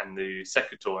and the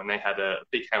Secutor, and they had a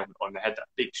big helmet on. They had that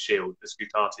big shield, the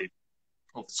Scutati,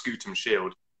 or the Scutum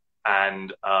shield,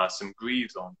 and some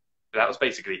greaves on. But that was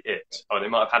basically it. Oh, they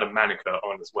might have had a manica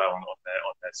on as well on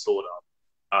their sword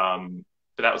arm.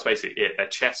 But that was basically it. Their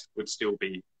chest would still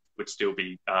be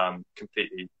completely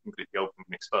open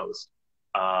and exposed.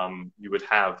 You would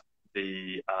have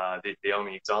the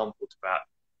only example to that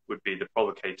would be the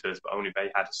provocators, but only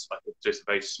they had just a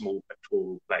very small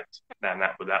pectoral plate, and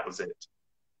that was it.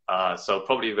 So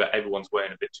probably that everyone's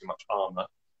wearing a bit too much armor.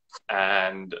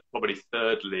 And probably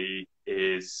thirdly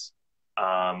is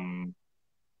what were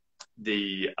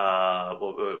they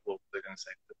going to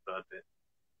say for the third bit?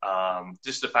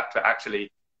 Just the fact that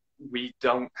actually we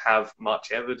don't have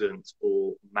much evidence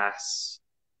for mass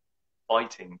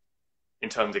fighting in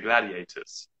terms of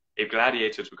gladiators. If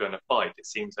gladiators were going to fight, it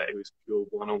seems that it was pure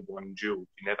one-on-one duel.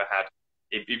 You never had,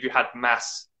 if you had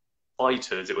mass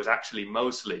fighters, it was actually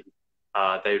mostly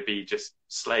they would be just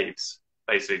slaves,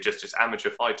 basically just amateur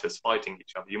fighters fighting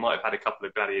each other. You might have had a couple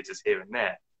of gladiators here and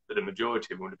there, but the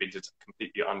majority of them would have been just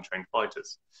completely untrained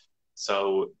fighters.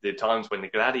 So the times when the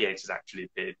gladiators actually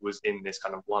appeared was in this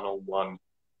kind of one-on-one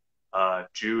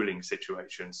dueling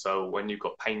situation. So when you've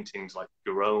got paintings like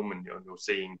Rome and you're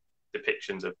seeing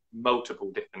depictions of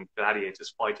multiple different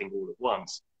gladiators fighting all at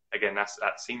once, again, that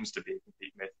seems to be a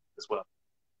complete myth as well.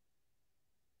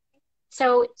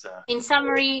 So in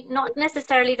summary, not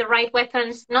necessarily the right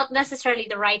weapons, not necessarily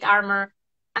the right armor,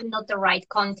 and not the right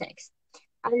context.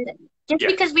 And just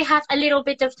because we have a little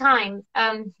bit of time,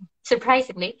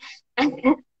 surprisingly,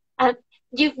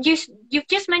 you've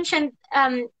just mentioned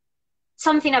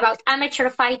something about amateur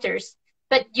fighters,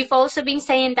 but you've also been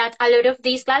saying that a lot of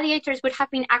these gladiators would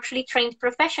have been actually trained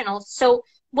professionals. So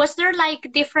was there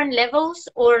like different levels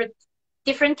or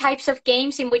different types of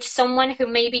games in which someone who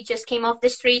maybe just came off the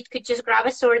street could just grab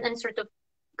a sword and sort of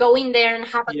go in there and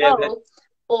have a go?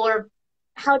 Or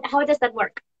how does that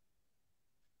work?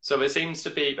 So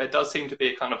there does seem to be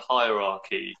a kind of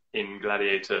hierarchy in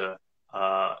gladiator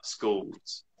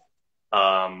schools.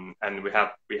 And we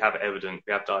have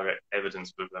direct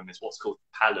evidence with them. It's what's called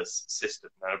the palace system.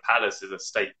 Now, a palace is a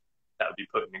stake that would be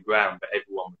put in the ground that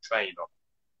everyone would train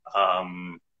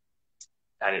on.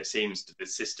 And it seems that the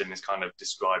system is kind of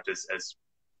described as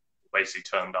basically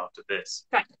termed after this.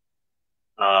 Right.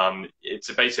 It's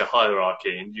basically a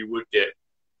hierarchy, and you would get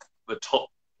the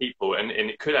top people, and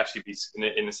it could actually be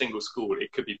in a single school.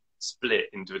 It could be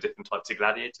split into different types of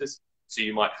gladiators. So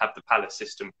you might have the palace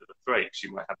system for the Thrakes,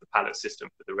 you might have the palace system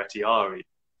for the Retiari,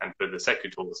 and for the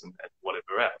Secutors and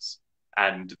whatever else.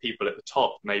 And the people at the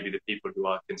top, maybe the people who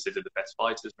are considered the best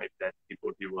fighters, maybe they're the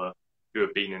people who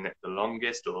have been in it the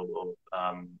longest or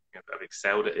have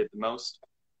excelled at it the most.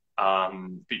 But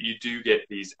you do get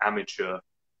these amateur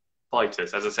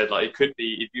fighters. As I said, like it could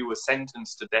be if you were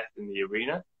sentenced to death in the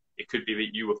arena, it could be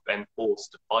that you were then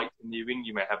forced to fight in the arena.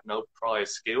 You may have no prior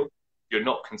skill. You're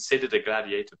not considered a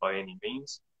gladiator by any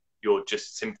means. You're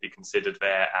just simply considered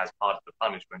there as part of the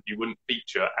punishment. You wouldn't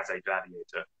feature as a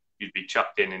gladiator. You'd be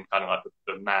chucked in kind of like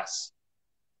the mass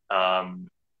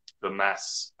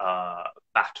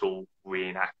battle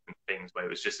reenactment things where it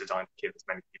was just designed to kill as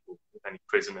many people, as many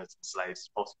prisoners and slaves as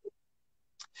possible.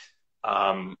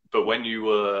 But when you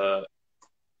were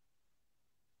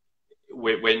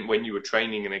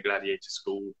training in a gladiator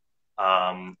school,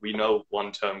 we know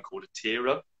one term called a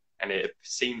tiro, and it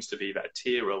seems to be that a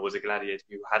tiro was a gladiator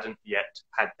who hadn't yet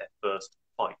had their first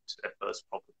proper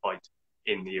fight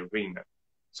in the arena.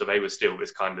 So they were still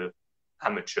this kind of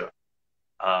amateur.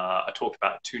 I talked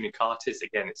about tunicatis.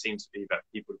 Again, it seems to be that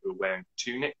people who were wearing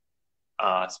tunic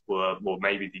were more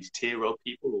maybe these tiro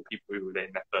people or people who were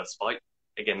in their first fight.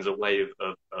 Again, as a way of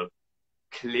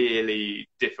clearly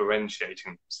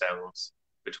differentiating themselves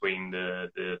between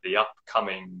the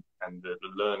upcoming and the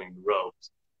learning the ropes,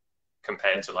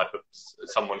 compared to like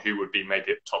someone who would be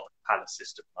maybe at the top of the palace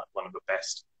system, like one of the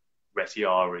best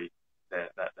retiari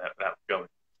that going.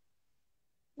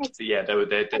 So yeah, there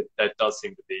does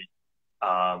seem to be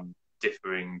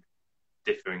differing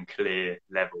clear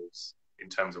levels in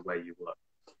terms of where you work.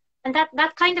 And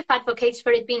that kind of advocates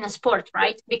for it being a sport,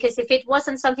 right? Because if it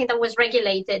wasn't something that was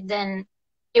regulated, then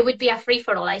it would be a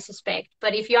free-for-all, I suspect.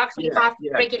 But if you actually have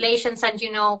regulations and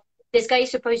you know this guy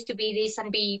is supposed to be this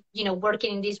and be,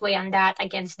 working in this way and that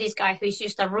against this guy who's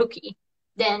just a rookie,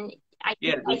 then I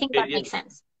think that makes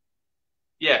sense.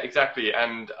 Yeah, exactly.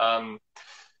 And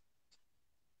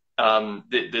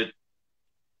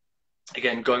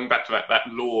again, going back to that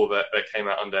law that came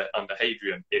out under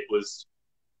Hadrian, it was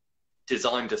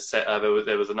designed to set.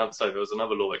 There was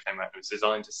another law that came out. It was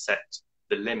designed to set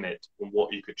the limit on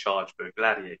what you could charge for a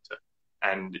gladiator,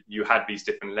 and you had these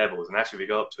different levels. And actually, we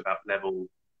go up to about level.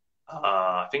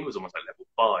 I think it was almost like level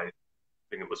 5. I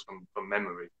think it was from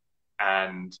memory,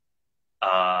 and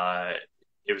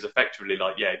it was effectively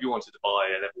like, yeah, if you wanted to buy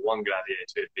a level 1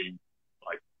 gladiator, it'd be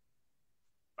like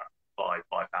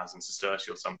 5,000 sesterces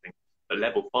or something. But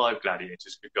level 5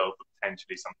 gladiators could go for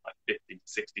potentially something like 50 to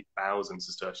 60,000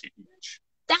 sesterces each.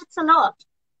 That's a lot.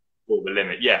 For the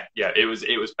limit, yeah. It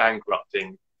was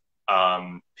bankrupting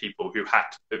people who had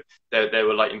to. There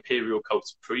were like imperial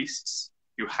cults priests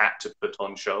who had to put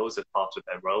on shows as part of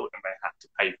their role, and they had to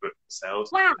pay for it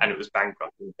themselves. Wow. And it was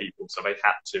bankrupting people, so they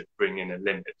had to bring in a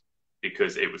limit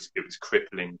because it was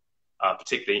crippling,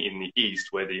 particularly in the East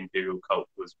where the imperial cult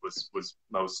was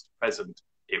most present.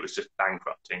 It was just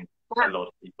bankrupting a lot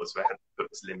of people, so they had to put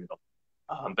this limit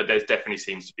on. But there definitely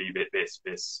seems to be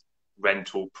this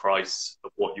rental price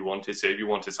of what you wanted. So if you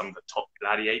wanted some of the top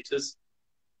gladiators,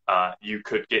 you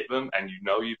could get them, and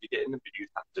you'd be getting them, but you'd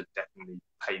have to definitely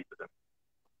pay for them.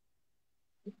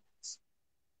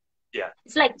 Yeah.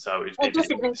 It's like so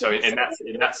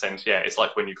in that sense, yeah, it's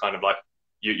like when you kind of like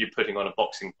you're putting on a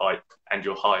boxing fight and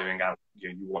you're hiring out.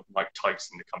 You want Mike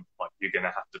Tyson to come fight. You're going to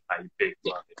have to pay big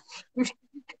money.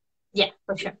 Yeah,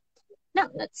 for sure. No,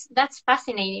 that's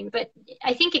fascinating. But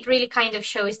I think it really kind of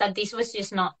shows that this was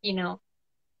just not,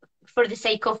 for the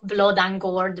sake of blood and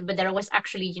gore, but there was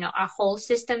actually, a whole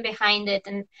system behind it.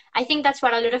 And I think that's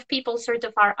what a lot of people sort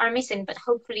of are missing. But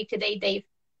hopefully today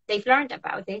they've learned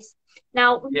about this.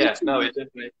 Now, it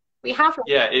definitely. We have.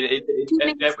 It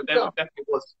definitely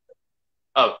was.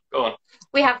 Oh, go on.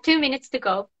 We have 2 minutes to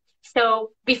go.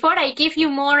 So before I give you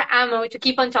more ammo to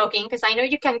keep on talking, because I know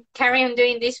you can carry on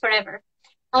doing this forever,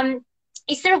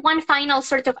 is there one final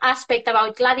sort of aspect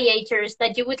about gladiators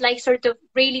that you would like sort of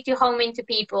really to home into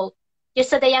people, just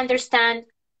so they understand,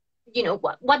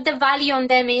 what the value on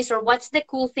them is, or what's the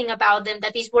cool thing about them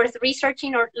that is worth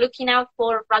researching or looking out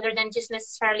for, rather than just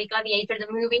necessarily Gladiator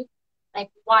the movie? Like,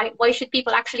 why should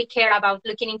people actually care about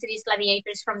looking into these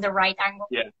gladiators from the right angle?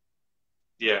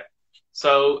 Yeah.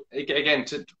 So again,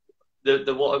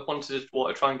 what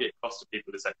I try and get across to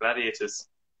people is that gladiators,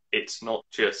 it's not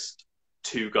just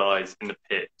two guys in the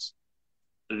pit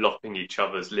lopping each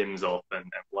other's limbs off and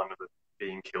one of them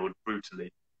being killed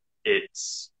brutally.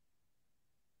 It's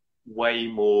way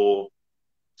more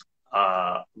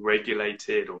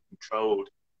regulated or controlled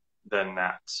than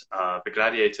that. The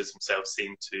gladiators themselves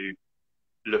seem to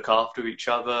look after each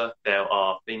other. There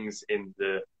are things in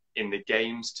the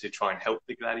games to try and help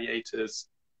the gladiators.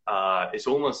 It's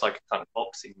almost like a kind of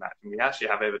boxing match, and we actually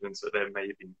have evidence that there may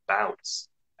have been bouts,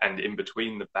 and in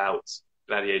between the bouts,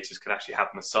 gladiators could actually have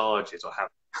massages or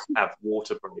have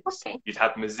water breaks. Okay. You'd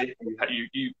have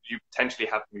you potentially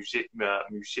have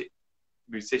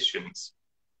musicians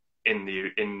in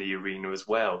the arena as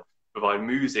well, provide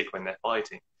music when they're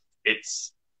fighting.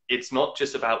 It's not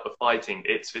just about the fighting.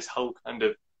 It's this whole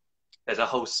there's a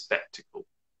whole spectacle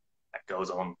that goes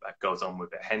on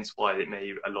with it. Hence why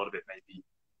a lot of it may be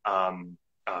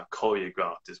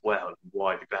choreographed as well.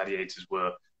 Why the gladiators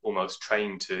were almost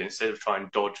trained to, instead of trying to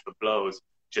dodge the blows,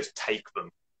 just take them,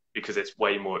 because it's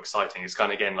way more exciting. It's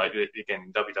kind of in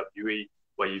WWE,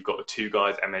 where you've got the two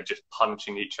guys and they're just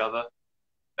punching each other.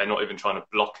 They're not even trying to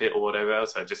block it or whatever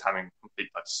else. They're just having complete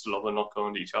slobber knock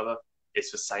on each other. It's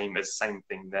the same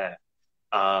thing there.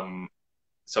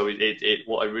 So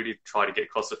what I really try to get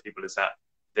across to people is that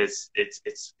it's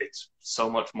so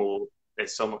much more.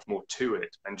 There's so much more to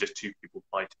it than just two people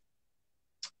fighting.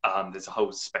 There's a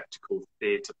whole spectacle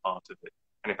theatre part of it,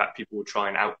 and in fact, people will try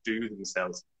and outdo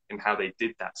themselves in how they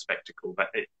did that spectacle. But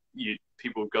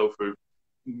people would go through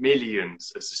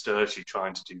millions of sesterces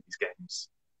trying to do these games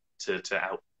to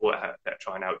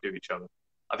try and outdo each other.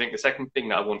 I think the second thing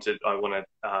that I want to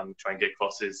try and get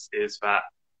across is that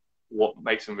what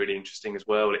makes them really interesting as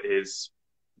well is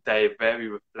they're very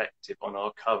reflective on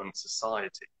our current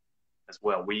society as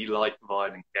well. We like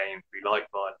violent games. We like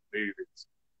violent movies.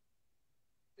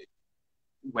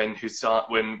 When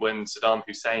Saddam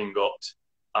Hussein got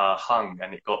hung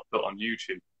and it got put on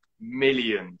YouTube,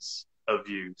 millions of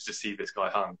views to see this guy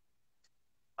hung.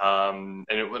 And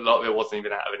it wasn't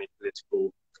even out of any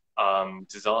political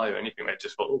desire or anything. They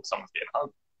just thought, oh, someone's getting hung.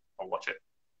 I'll watch it.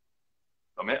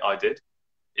 I did.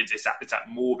 it's that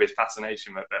morbid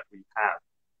fascination that we have,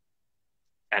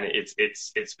 and it's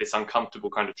this uncomfortable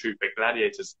kind of truth. But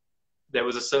Gladiators, there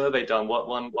was a survey done.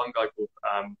 One guy called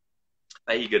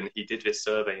Fagan, he did this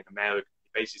survey in America.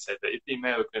 He basically said that if the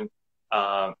American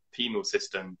penal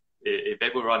system, if they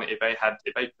put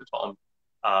on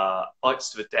fights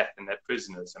to the death in their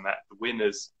prisoners, and that the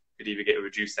winners could either get a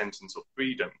reduced sentence or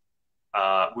freedom,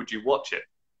 would you watch it?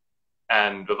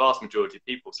 And the vast majority of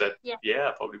people said, yeah,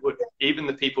 I probably would. Even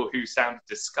the people who sounded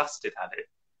disgusted at it,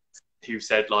 who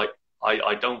said, like,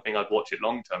 I don't think I'd watch it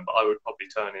long term, but I would probably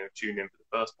tune in for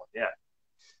the first one, yeah.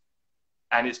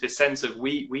 And it's this sense of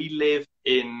we live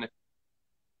in,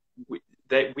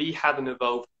 we have an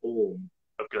evolved form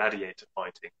of gladiator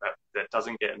fighting that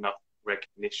doesn't get enough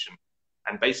recognition.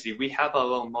 And basically, we have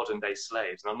our own modern day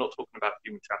slaves. And I'm not talking about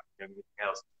human trafficking or anything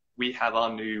else. We have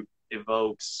our new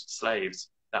evolved slaves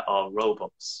that are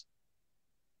robots.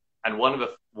 And one of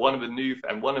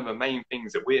the main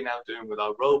things that we're now doing with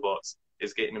our robots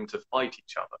is getting them to fight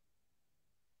each other.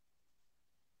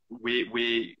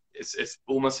 It's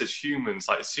almost as humans,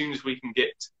 like as soon as we can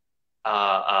get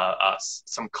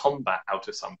some combat out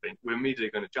of something, we're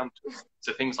immediately going to jump to it.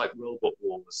 So things like robot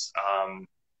wars,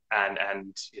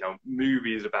 and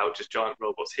movies about just giant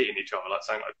robots hitting each other, like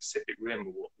something like Pacific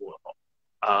Rim or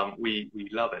whatnot. We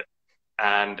love it.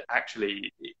 And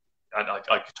actually, I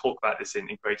could talk about this in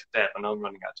greater depth, and I'm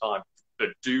running out of time. But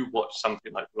do watch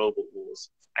something like Robot Wars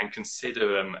and consider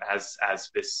them as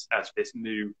this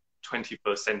new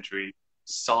 21st century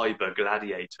cyber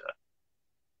gladiator.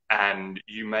 And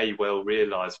you may well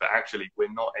realise that actually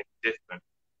we're not any different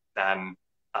than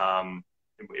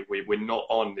we're not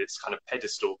on this kind of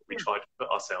pedestal that we try to put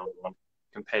ourselves on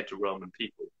compared to Roman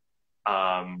people.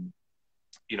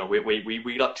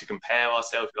 We like to compare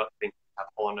ourselves. We like to think we have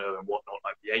honour and whatnot,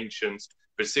 like the ancients.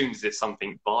 But as soon as there's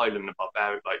something violent and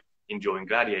barbaric, like enjoying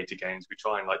gladiator games, we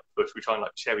try and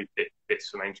cherry pick bits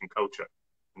from ancient culture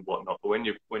and whatnot. But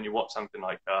when you watch something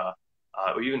like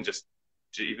or even just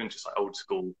like old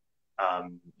school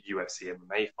UFC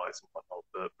MMA fights and whatnot,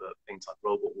 but things like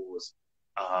Robot Wars,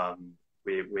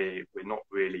 we're not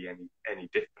really any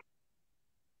different.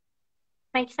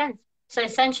 Makes sense. So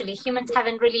essentially, humans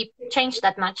haven't really changed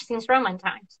that much since Roman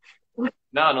times.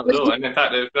 No, not at all. And in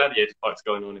fact, there are gladiator fights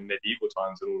going on in medieval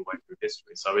times and all the way through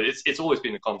history. So it's always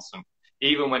been a constant.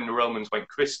 Even when the Romans went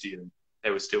Christian,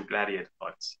 there were still gladiator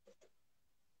fights.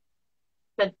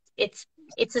 But it's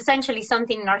essentially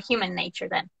something in our human nature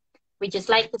then. We just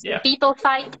like to see people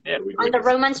fight. Yeah, and the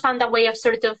Romans found a way of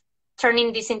sort of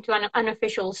turning this into an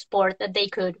unofficial sport that they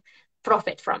could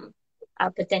profit from,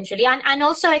 potentially. And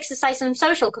also exercise some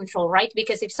social control, right?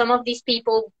 Because if some of these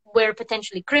people were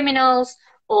potentially criminals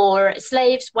or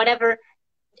slaves, whatever,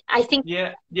 I think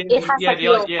it has a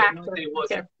real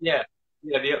factor.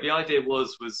 The idea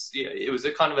was it was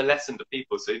a kind of a lesson to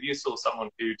people. So if you saw someone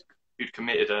who'd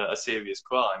committed a serious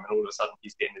crime and all of a sudden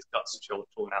he's getting his guts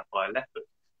torn out by a leopard,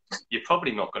 you're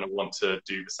probably not going to want to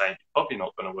do the same. You're probably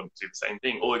not going to want to do the same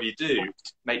thing. Or if you do,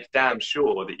 make damn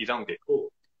sure that you don't get caught.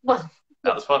 Well,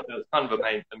 that was kind of the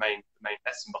main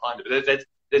lesson behind it.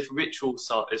 There's ritual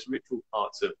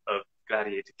parts of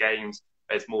gladiator games.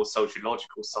 There's more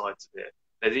sociological sides of it.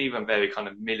 There's even very kind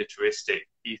of militaristic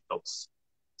ethos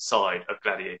side of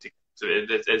gladiator games. So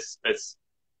there's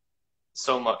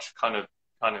so much kind of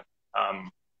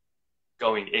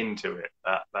going into it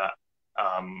that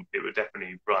it would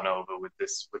definitely run over with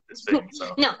this thing.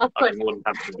 So no, of course. I'd be more than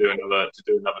happy to do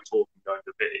another talk and go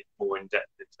a bit more in depth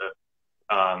into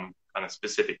kind of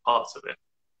specific parts of it.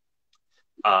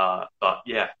 But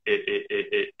yeah,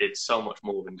 it's so much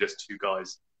more than just two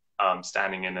guys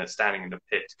standing in the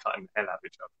pit cutting the hell out of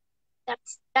each other.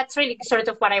 That's really sort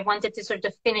of what I wanted to sort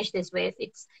of finish this with.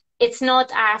 It's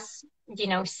not as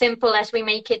simple as we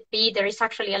make it be. There is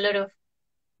actually a lot of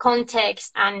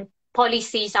context and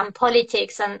policies and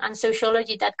politics and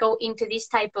sociology that go into this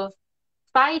type of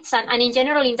fights, and in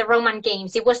general in the Roman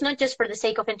games. It was not just for the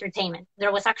sake of entertainment.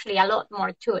 There was actually a lot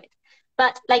more to it.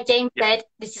 But like James said,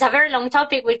 this is a very long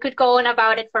topic. We could go on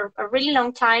about it for a really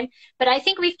long time. But I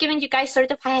think we've given you guys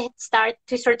sort of a head start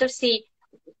to sort of see,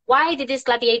 why did these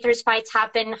gladiators fights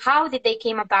happen? How did they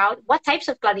came about? What types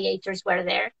of gladiators were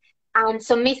there? And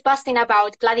some myth busting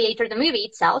about Gladiator, the movie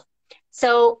itself.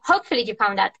 So hopefully you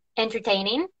found that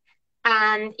entertaining.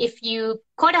 And if you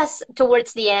caught us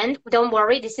towards the end, don't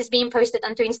worry, this is being posted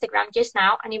onto Instagram just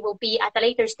now, and it will be at a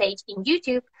later stage in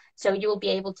YouTube, so you will be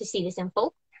able to see this in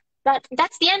full. But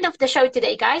that's the end of the show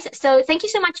today, guys. So thank you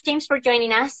so much, James, for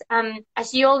joining us.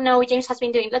 As you all know, James has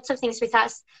been doing lots of things with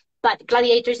us but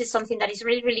Gladiators is something that is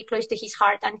really, really close to his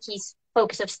heart and his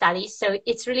focus of studies. So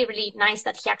it's really, really nice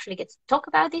that he actually gets to talk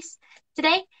about this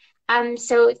today.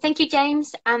 So thank you,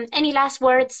 James. Any last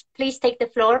words? Please take the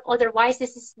floor. Otherwise,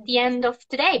 this is the end of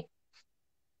today.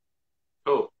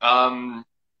 Cool.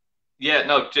 Yeah,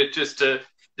 no, just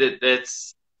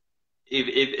that's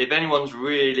if anyone's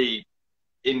really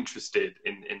interested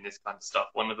in this kind of stuff,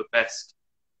 one of the best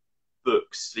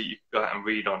books that you can go out and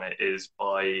read on it is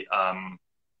by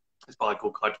this guy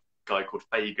called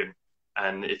Fagan,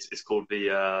 and it's called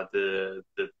the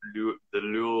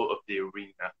Lure of the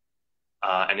Arena,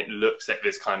 and it looks at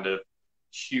this kind of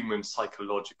human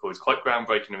psychological. It's quite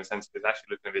groundbreaking in the sense that it's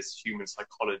actually looking at this human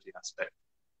psychology aspect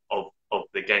of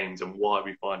the games and why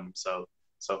we find them so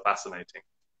fascinating.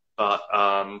 But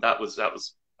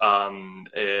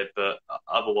but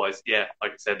otherwise, yeah,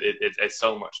 like I said, there's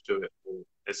so much to it.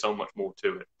 There's so much more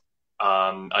to it.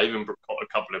 I even got a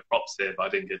couple of props here, but I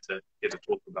didn't get to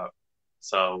talk about.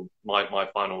 So my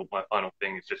final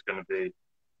thing is just going to be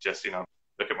just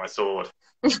look at my sword.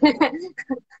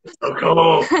 So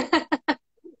cool.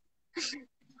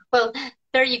 Well,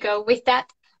 there you go. With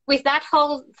that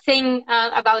whole thing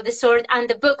about the sword and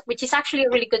the book, which is actually a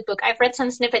really good book. I've read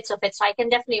some snippets of it, so I can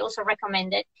definitely also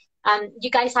recommend it. You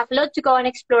guys have a lot to go and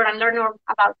explore and learn more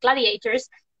about Gladiators.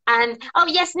 And oh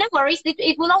yes, no worries.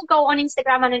 It will all go on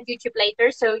Instagram and on YouTube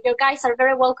later. So you guys are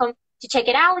very welcome to check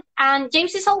it out. And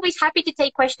James is always happy to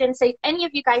take questions. So if any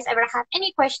of you guys ever have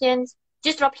any questions,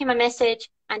 just drop him a message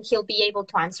and he'll be able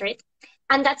to answer it.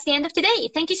 And that's the end of today.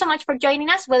 Thank you so much for joining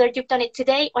us, whether you've done it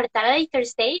today or at a later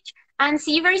stage. And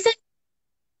see you very soon.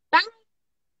 Bye.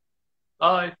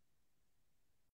 Bye.